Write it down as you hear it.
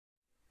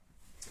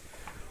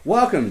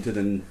Welcome to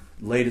the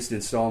latest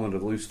installment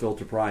of the Loose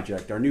Filter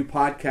Project. Our new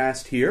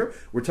podcast here,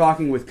 we're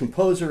talking with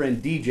composer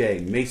and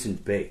DJ Mason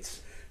Bates,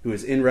 who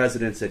is in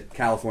residence at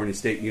California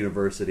State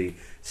University,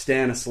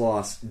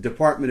 Stanislaus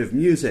Department of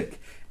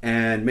Music.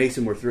 And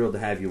Mason, we're thrilled to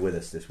have you with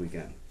us this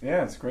weekend.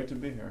 Yeah, it's great to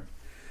be here.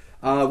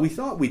 We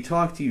thought we'd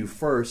talk to you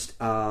first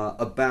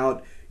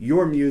about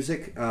your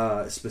music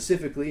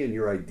specifically and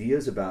your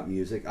ideas about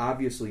music.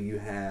 Obviously, you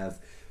have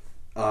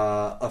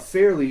a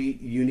fairly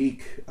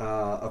unique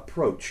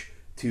approach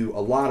to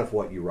a lot of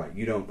what you write.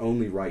 You don't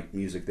only write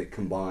music that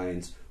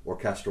combines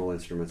orchestral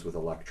instruments with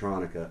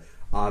electronica,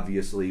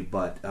 obviously,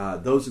 but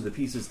those are the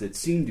pieces that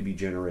seem to be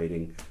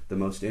generating the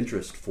most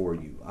interest for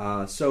you.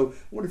 So I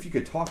wonder if you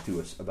could talk to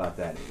us about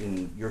that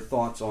and your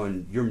thoughts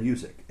on your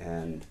music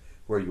and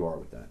where you are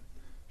with that.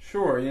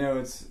 Sure. You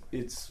know,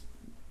 it's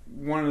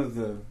one of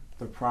the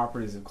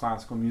properties of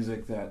classical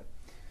music that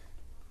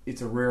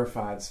it's a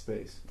rarefied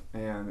space,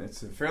 and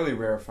it's a fairly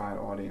rarefied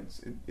audience.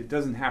 It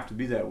doesn't have to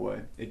be that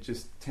way. It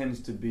just tends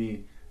to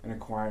be an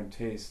acquired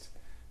taste,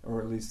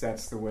 or at least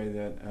that's the way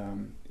that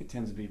it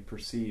tends to be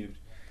perceived.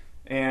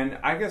 And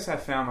I guess I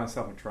found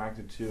myself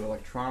attracted to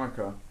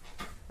electronica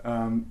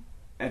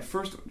at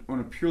first on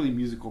a purely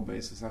musical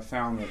basis. I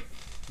found that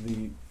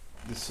the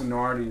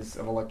sonorities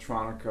of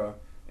electronica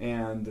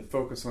and the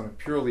focus on a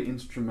purely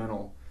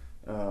instrumental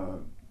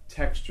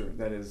texture,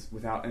 that is,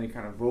 without any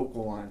kind of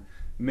vocal line,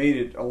 made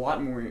it a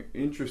lot more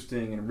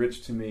interesting and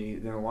rich to me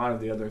than a lot of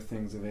the other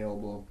things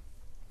available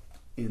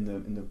in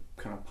the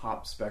kind of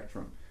pop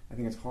spectrum. I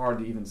think it's hard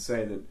to even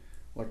say that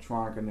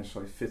electronica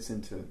necessarily fits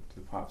into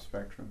the pop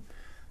spectrum.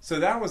 So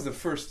that was the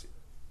first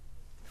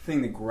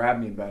thing that grabbed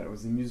me about it,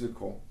 was the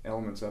musical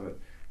elements of it.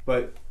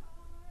 But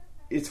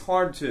it's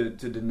hard to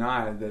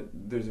deny that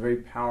there's a very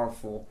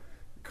powerful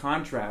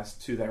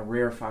contrast to that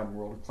rarefied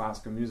world of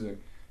classical music.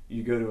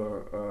 You go to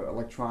a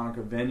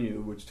electronica venue,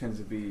 which tends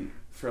to be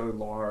fairly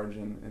large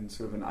and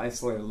sort of an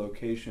isolated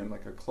location,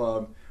 like a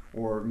club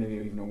or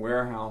maybe even a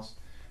warehouse,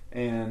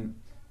 and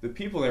the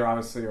people there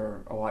obviously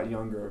are a lot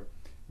younger.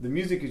 The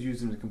music is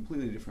used in a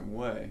completely different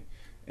way,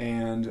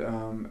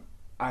 and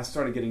I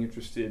started getting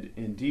interested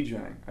in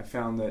DJing. I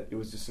found that it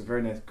was just a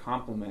very nice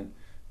complement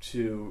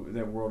to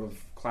that world of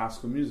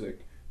classical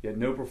music. You had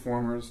no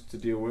performers to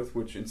deal with,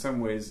 which in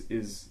some ways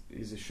is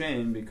a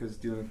shame, because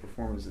dealing with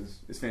performers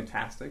is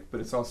fantastic,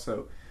 but it's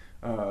also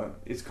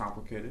it's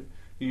complicated.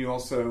 You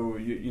also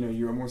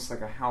you're almost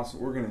like a house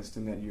organist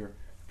in that you're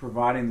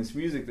providing this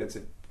music that's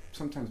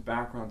sometimes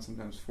background,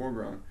 sometimes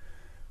foreground.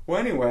 Well,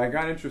 anyway, I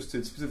got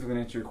interested, specifically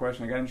to answer your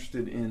question, I got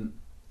interested in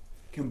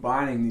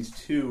combining these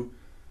two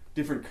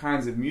different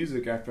kinds of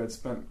music after I'd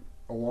spent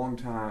a long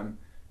time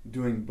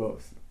doing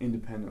both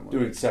independently.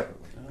 Doing it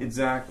separately.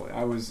 Exactly.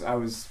 I was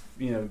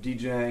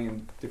DJing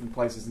in different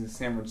places in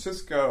San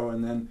Francisco,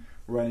 and then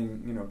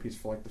writing a piece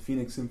for like the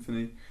Phoenix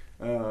Symphony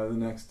the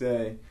next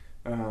day,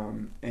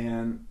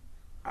 and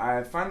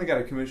I finally got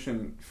a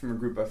commission from a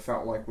group I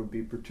felt like would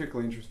be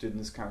particularly interested in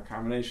this kind of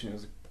combination. It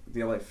was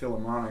the LA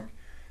Philharmonic,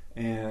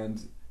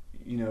 and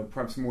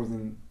perhaps more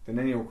than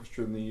any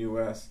orchestra in the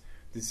U.S.,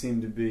 they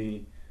seemed to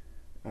be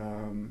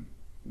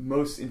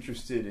most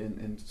interested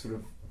in sort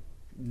of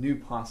new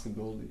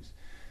possibilities.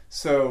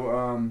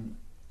 So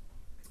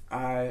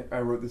I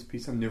wrote this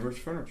piece on Nivers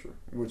Furniture,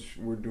 which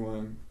we're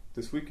doing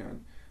this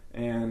weekend,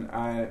 and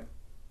I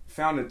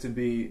found it to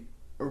be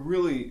a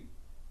really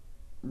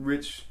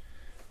rich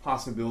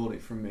possibility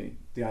for me,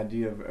 the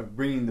idea of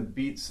bringing the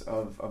beats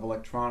of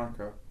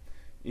electronica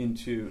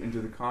into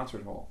the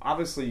concert hall.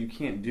 Obviously, you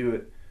can't do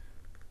it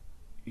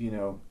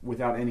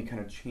without any kind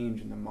of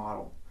change in the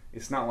model.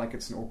 It's not like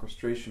it's an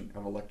orchestration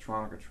of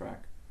electronica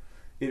track.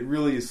 It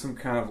really is some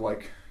kind of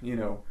like,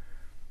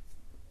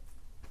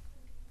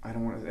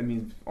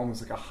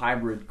 almost like a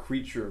hybrid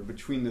creature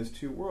between those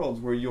two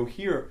worlds, where you'll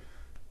hear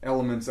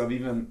elements of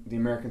even the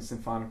American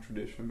symphonic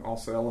tradition,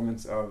 also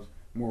elements of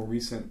more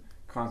recent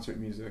concert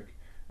music,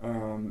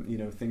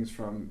 things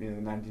from the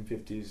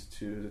 1950s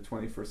to the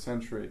 21st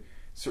century,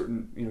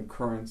 certain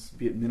currents,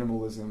 be it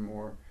minimalism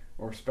or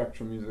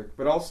spectral music,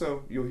 but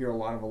also you'll hear a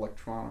lot of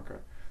electronica.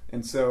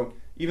 And so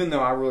even though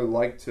I really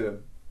like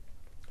to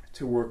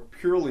work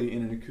purely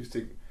in an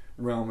acoustic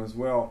realm as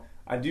well,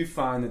 I do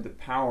find that the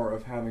power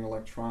of having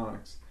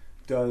electronics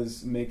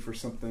does make for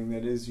something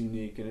that is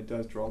unique, and it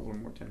does draw a little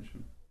more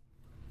attention.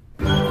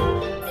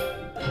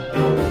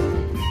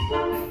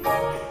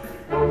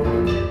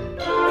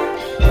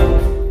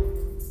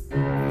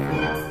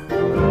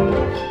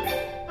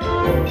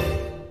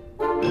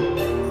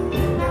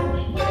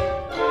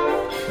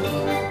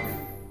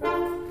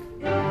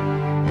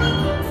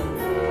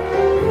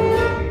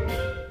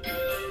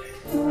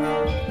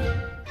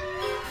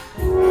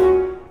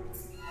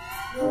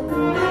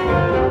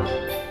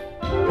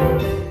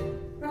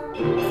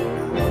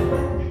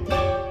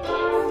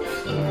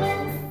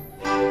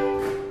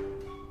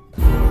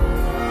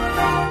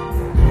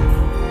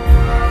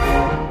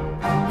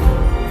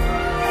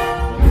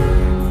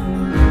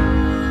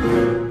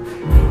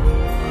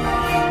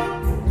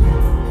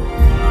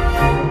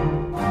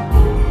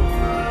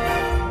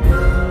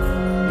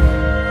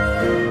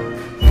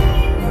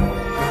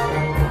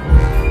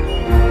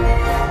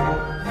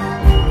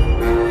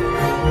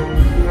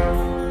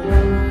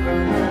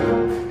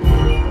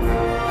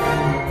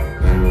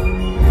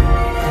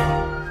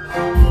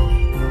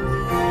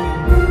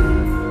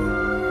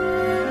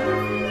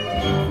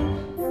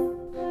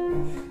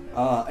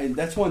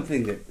 that's one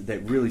thing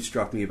that really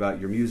struck me about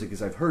your music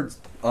is I've heard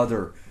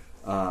other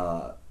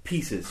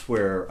pieces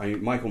where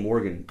Michael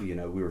Morgan,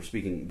 we were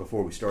speaking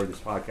before we started this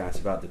podcast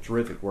about the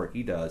terrific work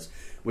he does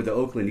with the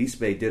Oakland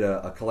East Bay, did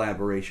a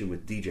collaboration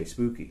with DJ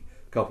Spooky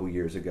a couple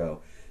years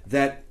ago.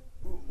 That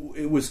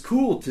it was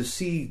cool to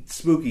see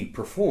Spooky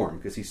perform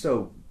because he's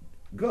so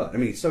good. I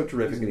mean, he's so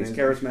terrific and he's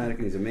charismatic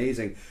and he's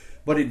amazing.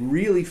 But it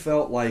really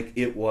felt like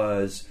it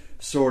was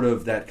sort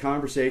of that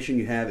conversation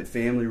you have at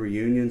family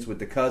reunions with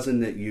the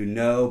cousin that you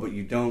know but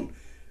you don't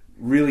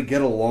really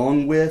get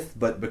along with,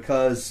 but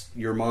because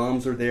your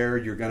moms are there,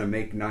 you're going to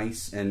make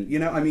nice. And,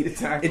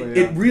 exactly,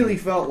 it really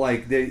felt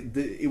like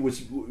it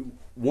was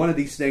one of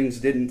these things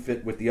didn't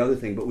fit with the other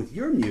thing. But with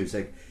your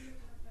music,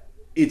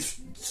 it's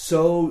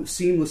so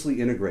seamlessly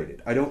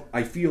integrated.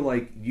 I feel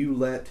like you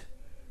let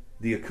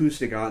the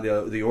acoustic on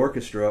the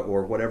orchestra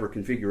or whatever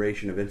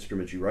configuration of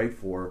instruments you write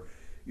for,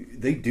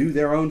 they do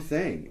their own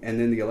thing, and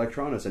then the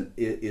electronics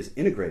is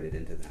integrated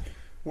into that.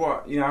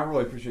 Well, I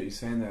really appreciate you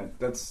saying that.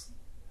 That's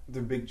the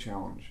big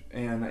challenge,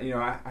 and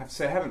I have to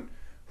say I haven't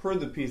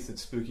heard the piece that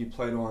Spooky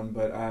played on,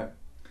 but I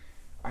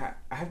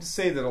have to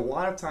say that a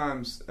lot of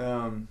times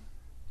I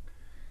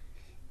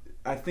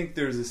think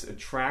there's this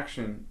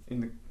attraction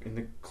in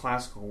the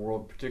classical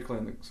world,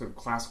 particularly in the sort of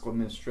classical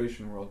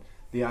administration world,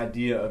 the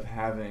idea of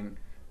having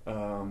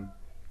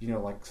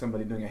like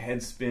somebody doing a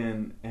head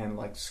spin and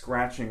like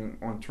scratching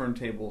on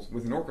turntables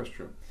with an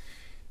orchestra.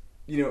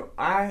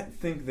 I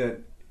think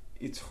that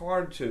it's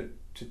hard to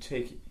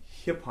take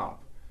hip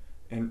hop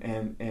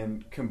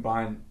and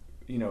combine,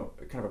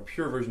 kind of a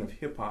pure version of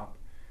hip hop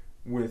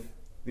with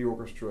the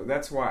orchestra.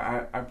 That's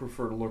why I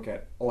prefer to look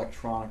at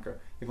electronica.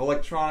 If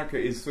electronica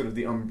is sort of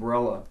the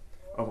umbrella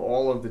of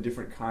all of the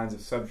different kinds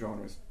of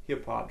subgenres,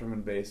 hip hop, drum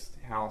and bass,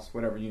 house,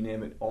 whatever you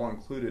name it, all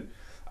included,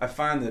 I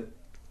find that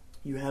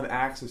you have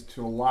access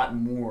to a lot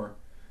more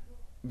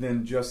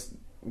than just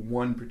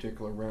one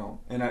particular realm.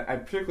 And I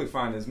particularly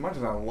find, as much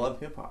as I love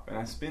hip-hop, and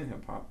I spin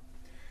hip-hop,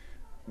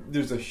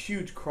 there's a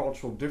huge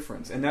cultural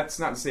difference. And that's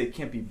not to say it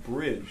can't be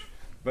bridged,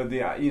 but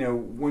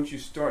once you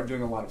start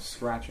doing a lot of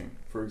scratching,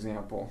 for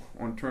example,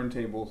 on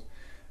turntables,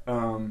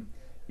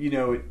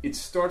 it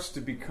starts to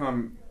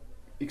become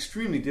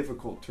extremely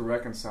difficult to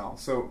reconcile.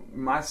 So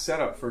my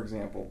setup, for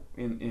example,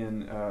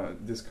 in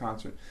this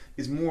concert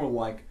is more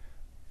like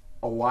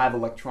a live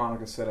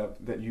electronica setup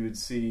that you would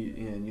see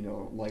in,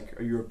 like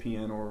a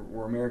European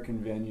or American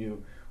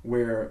venue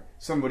where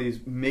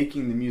somebody's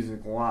making the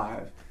music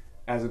live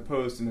as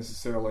opposed to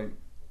necessarily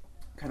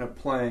kind of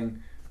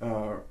playing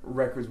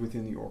records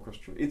within the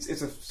orchestra. It's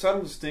a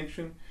subtle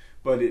distinction,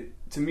 but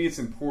to me it's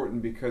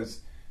important because,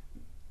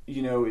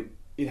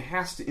 it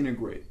has to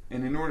integrate.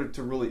 And in order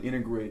to really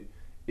integrate,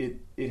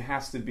 it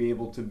has to be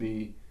able to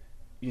be,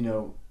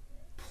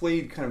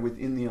 played kind of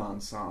within the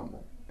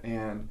ensemble.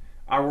 And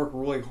I work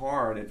really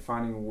hard at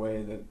finding a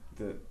way that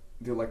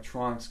the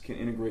electronics can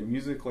integrate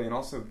musically and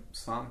also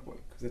sonically,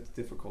 because that's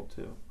difficult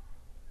too.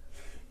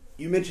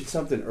 You mentioned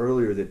something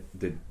earlier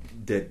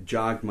that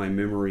jogged my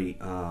memory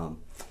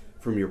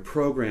from your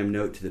program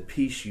note to the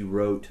piece you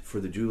wrote for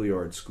the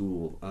Juilliard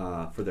School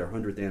for their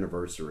 100th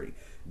anniversary,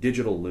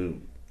 Digital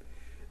Loom,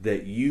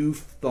 that you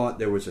thought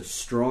there was a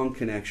strong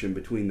connection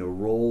between the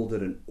role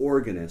that an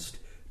organist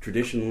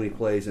traditionally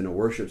plays in a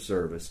worship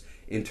service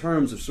in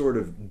terms of sort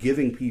of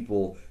giving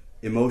people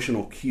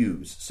emotional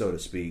cues, so to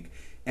speak,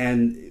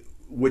 and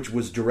which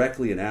was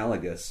directly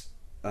analogous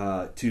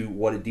to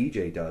what a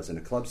DJ does in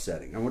a club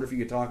setting. I wonder if you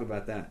could talk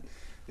about that.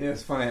 Yeah,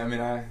 it's funny. I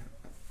mean, I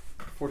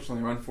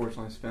fortunately or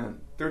unfortunately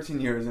spent 13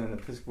 years in an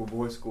Episcopal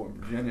boys' school in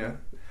Virginia.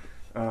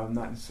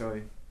 Not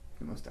necessarily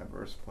the most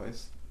diverse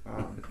place.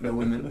 No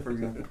women, for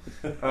example.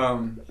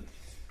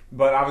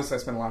 But obviously I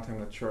spent a lot of time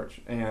in the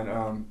church, and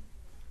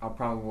I'll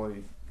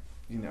probably,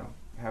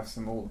 have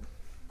some old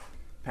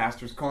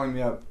pastors calling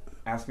me up,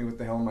 ask me what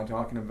the hell am I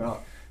talking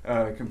about,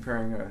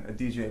 comparing a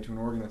DJ to an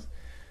organist.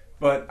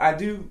 But I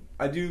do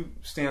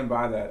stand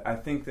by that. I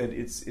think that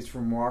it's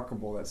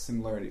remarkable, that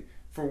similarity.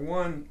 For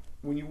one,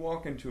 when you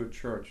walk into a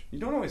church, you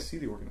don't always see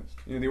the organist.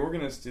 The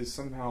organist is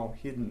somehow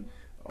hidden,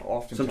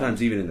 often.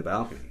 Sometimes even in the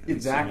balcony.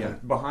 Exactly, yeah.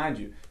 Behind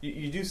you.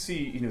 You do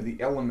see, the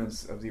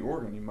elements of the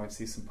organ. You might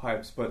see some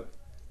pipes, but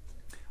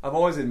I've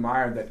always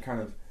admired that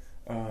kind of,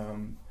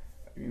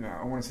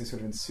 I want to say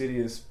sort of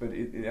insidious, but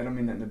I don't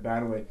mean that in a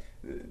bad way.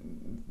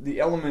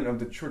 The element of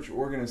the church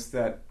organist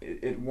that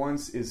it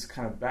once is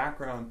kind of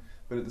background,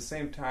 but at the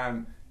same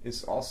time,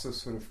 it's also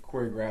sort of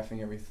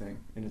choreographing everything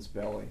in its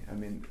belly. I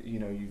mean,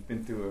 you've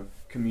been through a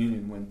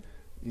communion when,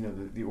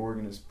 the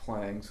organ is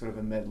playing sort of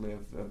a medley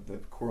of the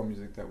choral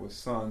music that was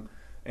sung.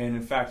 And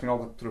in fact, all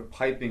the sort of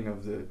piping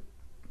of the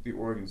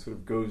organ sort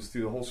of goes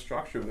through the whole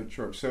structure of the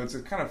church. So it's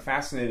a kind of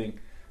fascinating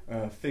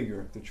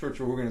figure, the church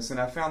organist.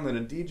 And I found that a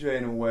DJ,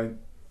 in a way,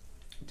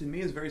 to me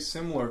is very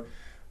similar,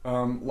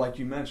 like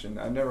you mentioned.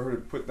 I've never heard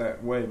it put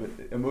that way, but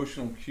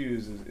emotional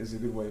cues is a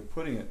good way of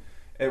putting it.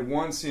 At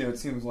once, it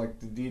seems like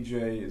the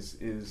DJ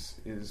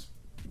is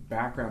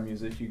background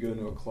music. You go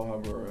to a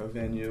club or a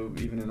venue,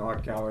 even an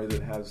art gallery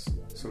that has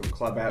sort of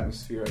club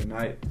atmosphere at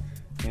night,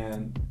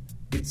 and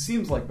it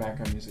seems like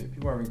background music.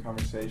 People are having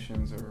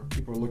conversations, or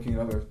people are looking at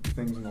other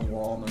things on the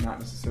wall, and they're not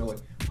necessarily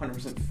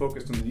 100%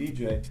 focused on the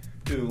DJ,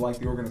 who, like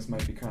the organist,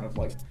 might be kind of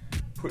like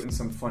put in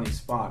some funny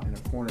spot in a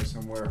corner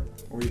somewhere,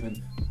 or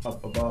even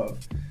up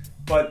above.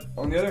 But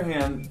on the other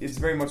hand, it's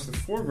very much the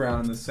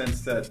foreground in the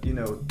sense that, you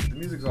know, the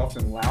music's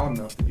often loud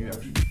enough that you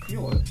actually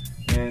feel it,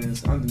 and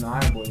it's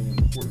undeniably an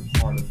important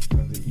part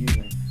of the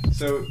evening.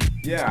 So,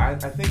 yeah,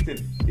 I think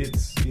that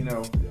it's, you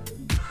know,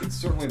 it's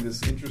certainly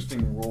this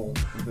interesting role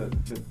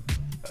that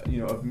you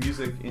know, of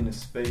music in a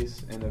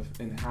space,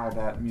 and how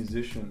that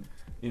musician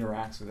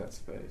interacts with that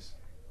space.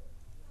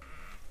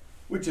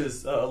 Which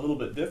is a little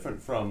bit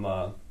different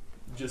from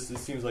just, it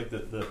seems like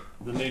the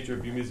nature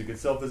of your music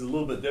itself is a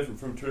little bit different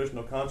from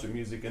traditional concert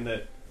music in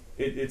that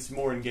it's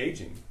more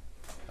engaging,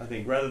 I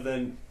think, rather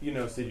than, you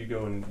know, say you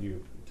go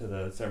to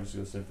the San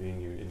Francisco Symphony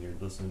and you're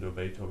listening to a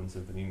Beethoven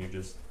symphony and you're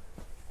just,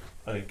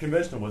 I think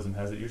conventional wisdom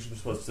has it, you're just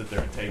supposed to sit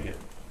there and take it.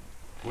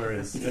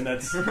 Whereas, and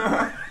that's,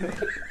 I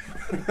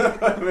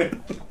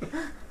mean,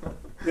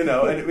 you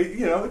know, and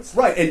you know, it's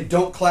right. And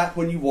don't clap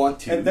when you want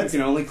to. And you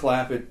can only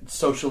clap at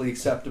socially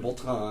acceptable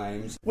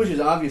times, which is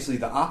obviously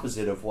the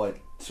opposite of what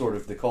sort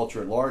of the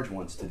culture at large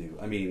wants to do.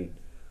 I mean,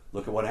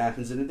 look at what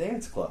happens in a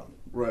dance club.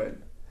 Right.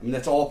 I mean,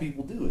 that's all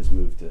people do is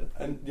move to.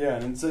 And yeah,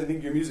 and so I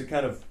think your music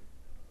kind of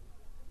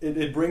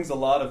it brings a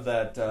lot of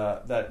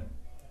that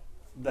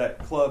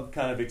club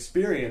kind of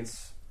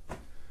experience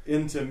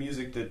into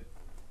music that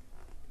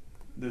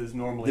is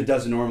normally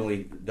doesn't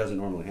normally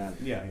happen.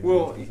 Yeah.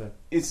 Well,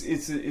 it's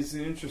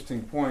an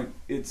interesting point.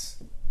 It's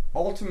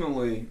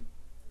ultimately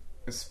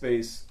a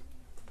space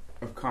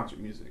of concert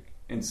music,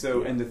 and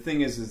so and the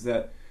thing is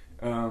that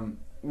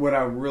what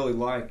I really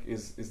like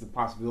is the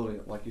possibility,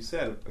 like you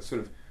said, of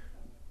sort of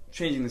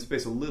changing the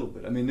space a little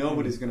bit. I mean,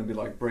 nobody's going to be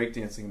like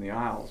breakdancing in the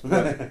aisles,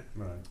 but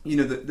right. You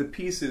know, the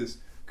piece is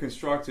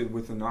constructed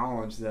with the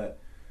knowledge that,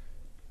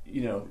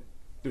 you know,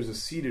 there's a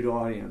seated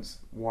audience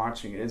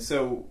watching it, and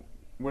so.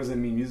 What does that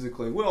mean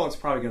musically? Well, it's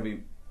probably going to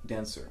be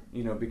denser,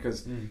 you know,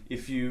 because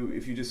if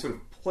you just sort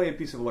of play a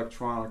piece of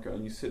electronica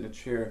and you sit in a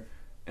chair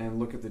and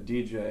look at the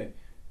DJ,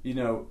 you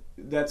know,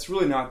 that's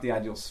really not the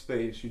ideal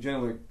space. You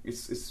generally,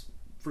 it's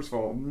first of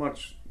all a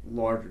much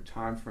larger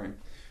time frame,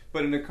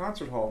 but in a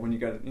concert hall when you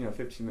got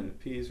 15-minute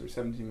piece or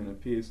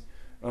 17-minute piece,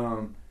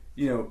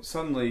 you know,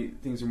 suddenly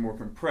things are more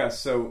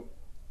compressed. So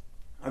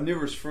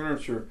omnivorous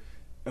furniture,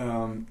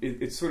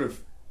 it sort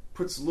of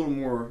puts a little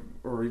more,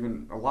 or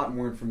even a lot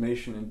more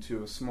information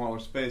into a smaller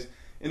space.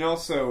 And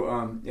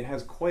also, it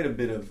has quite a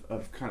bit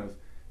of kind of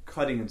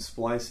cutting and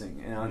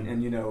splicing.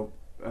 And you know,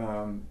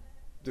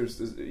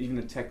 there's even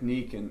a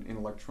technique in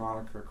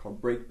electronica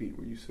called breakbeat,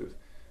 where you sort of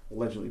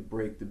allegedly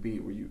break the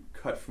beat, where you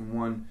cut from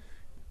one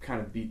kind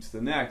of beat to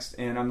the next.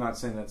 And I'm not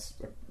saying that's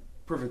a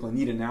perfectly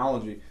neat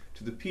analogy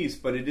to the piece,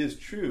 but it is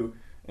true.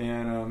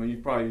 And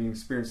you've probably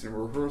experienced in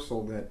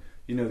rehearsal that,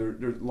 you know,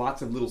 there's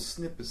lots of little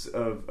snippets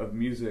of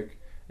music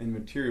and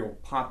material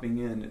popping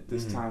in at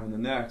this time and the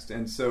next,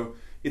 and so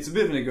it's a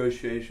bit of a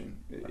negotiation.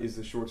 Is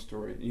the short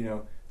story. You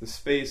know, the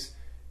space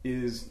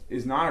is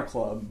not a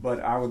club, but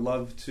I would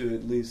love to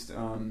at least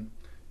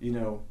you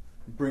know,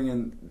 bring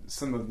in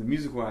some of the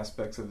musical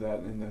aspects of that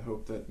in the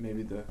hope that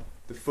maybe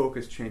the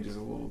focus changes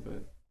a little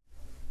bit.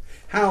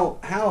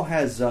 How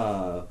has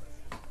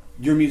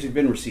your music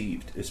been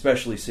received,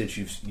 especially since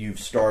you've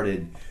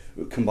started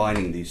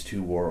combining these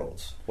two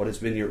worlds? What has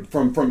been your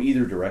from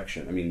either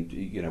direction? I mean,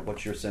 you know,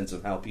 what's your sense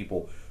of how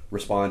people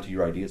respond to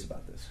your ideas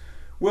about this?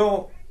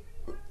 Well,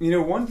 you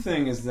know, one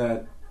thing is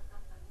that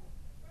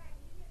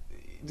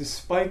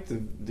despite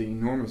the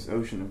enormous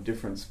ocean of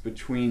difference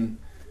between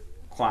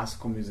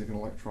classical music and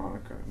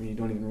electronica, I mean, you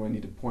don't even really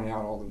need to point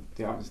out all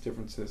the obvious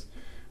differences.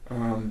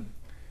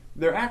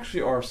 There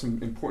actually are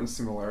some important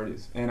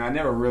similarities, and I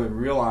never really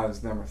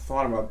realized them or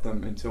thought about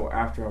them until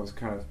after I was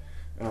kind of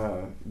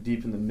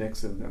deep in the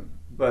mix of them.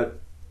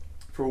 But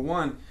for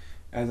one,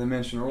 as I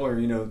mentioned earlier,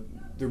 you know,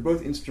 they're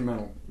both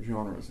instrumental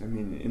genres. I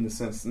mean, in the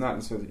sense, not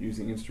necessarily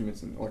using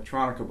instruments in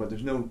electronica, but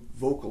there's no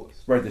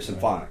vocalist. Right, they're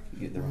symphonic.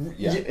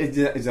 Yeah,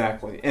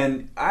 exactly.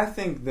 And I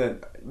think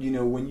that, you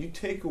know, when you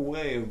take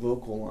away a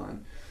vocal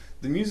line,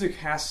 the music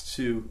has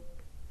to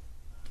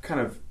kind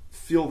of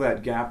fill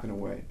that gap in a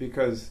way.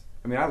 Because,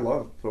 I mean, I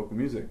love vocal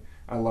music.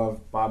 I love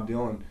Bob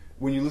Dylan.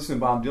 When you listen to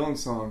Bob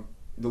Dylan's song,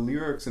 the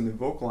lyrics and the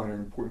vocal line are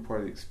an important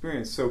part of the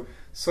experience. So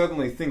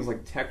suddenly things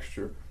like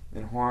texture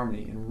and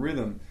harmony and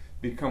rhythm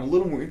become a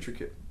little more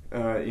intricate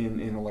in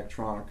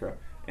electronica.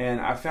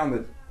 And I found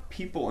that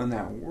people in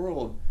that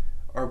world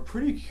are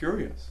pretty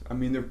curious. I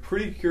mean, they're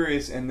pretty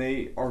curious, and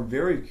they are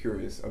very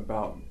curious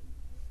about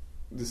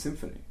the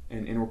symphony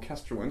and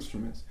orchestral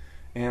instruments.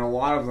 And a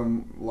lot of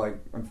them, like,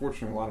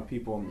 unfortunately, a lot of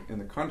people in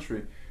the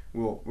country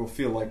will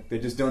feel like they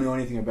just don't know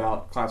anything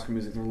about classical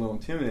music. They're a little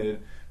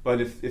intimidated.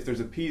 But if there's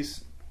a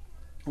piece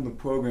on the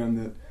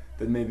program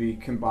that maybe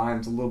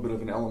combines a little bit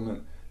of an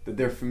element that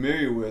they're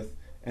familiar with,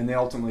 and they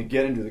ultimately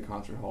get into the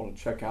concert hall to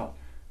check out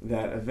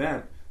that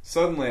event,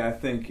 suddenly I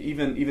think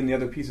even the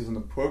other pieces on the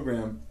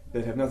program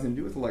that have nothing to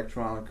do with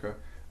electronica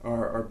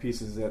are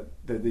pieces that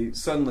they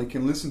suddenly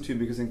can listen to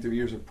because they think their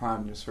ears are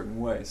primed in a certain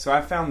way. So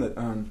I found that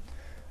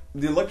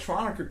the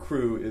electronica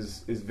crew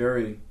is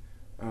very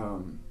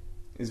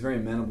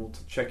amenable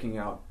to checking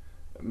out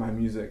my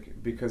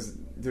music, because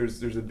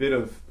there's a bit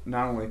of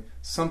not only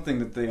something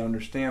that they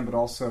understand, but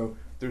also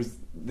there's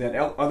that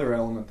other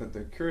element that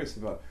they're curious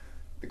about.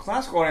 The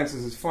classical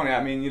audiences is funny.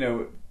 I mean,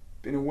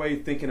 in a way,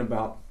 thinking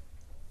about,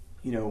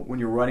 when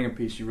you're writing a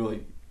piece, you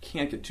really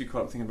can't get too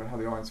caught up thinking about how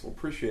the audience will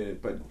appreciate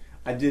it. But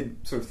I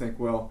did sort of think,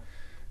 well,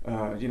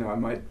 I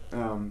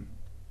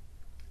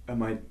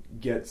might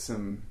get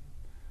some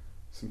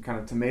kind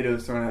of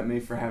tomatoes thrown at me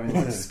for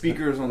having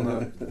speakers on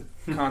the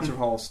concert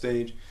hall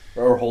stage.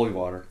 Or holy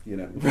water,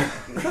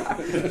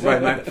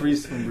 Right, my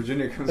priest from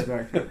Virginia comes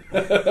back.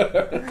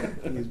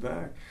 He's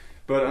back.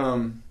 But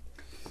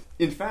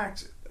in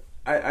fact,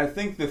 I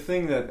think the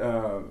thing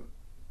that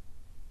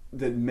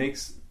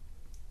makes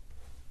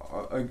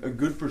a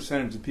good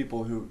percentage of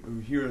people who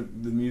hear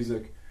the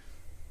music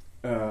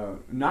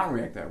not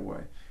react that way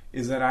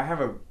is that I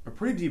have a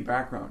pretty deep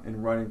background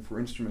in writing for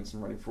instruments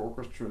and writing for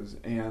orchestras,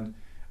 and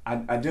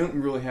I don't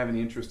really have any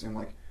interest in,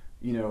 like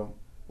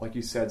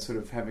you said, sort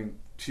of having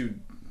two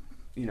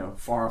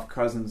far off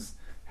cousins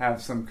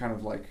have some kind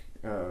of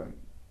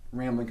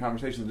rambling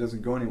conversation that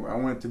doesn't go anywhere. I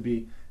want it to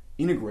be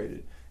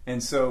integrated.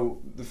 And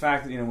so the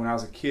fact that when I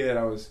was a kid,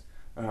 I was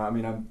I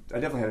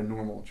definitely had a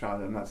normal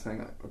childhood. I'm not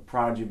saying a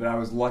prodigy, but I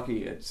was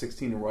lucky at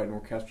 16 to write an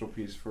orchestral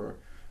piece for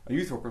a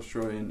youth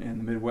orchestra in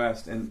the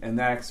Midwest, and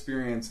that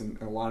experience and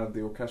a lot of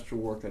the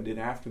orchestral work that I did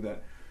after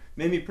that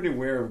made me pretty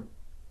aware of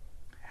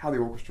how the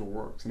orchestra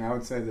works. And I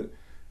would say that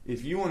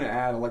if you want to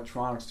add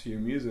electronics to your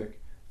music,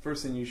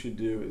 first thing you should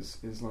do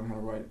is learn how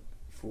to write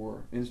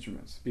for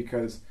instruments,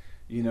 because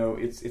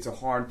it's a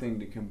hard thing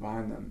to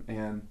combine them.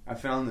 And I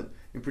found that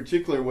in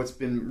particular what's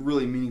been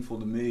really meaningful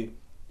to me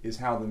is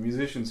how the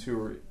musicians who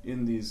are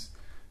in these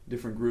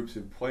different groups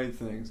who've played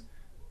things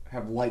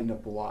have lightened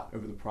up a lot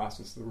over the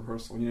process of the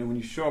rehearsal. When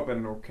you show up at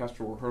an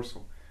orchestral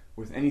rehearsal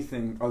with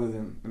anything other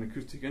than an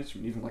acoustic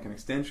instrument, even like an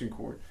extension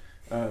cord,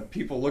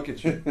 people look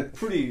at you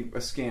pretty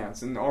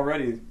askance, and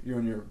already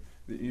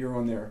you're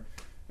on their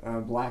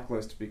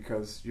blacklist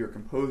because you're a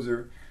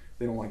composer.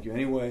 They don't like you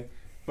anyway.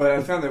 But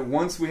I found that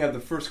once we had the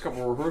first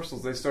couple of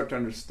rehearsals, they start to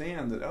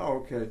understand that,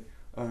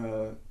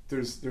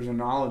 there's a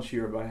knowledge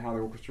here about how the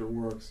orchestra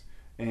works,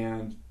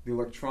 and the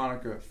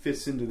electronica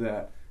fits into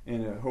that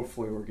in a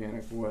hopefully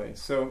organic way.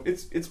 So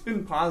it's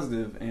been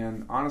positive,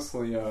 and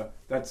honestly,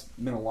 that's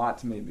meant a lot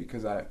to me,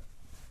 because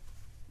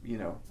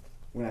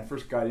when I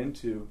first got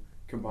into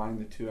combining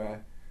the two, I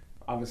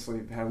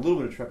obviously had a little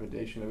bit of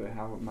trepidation about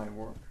how it might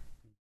work.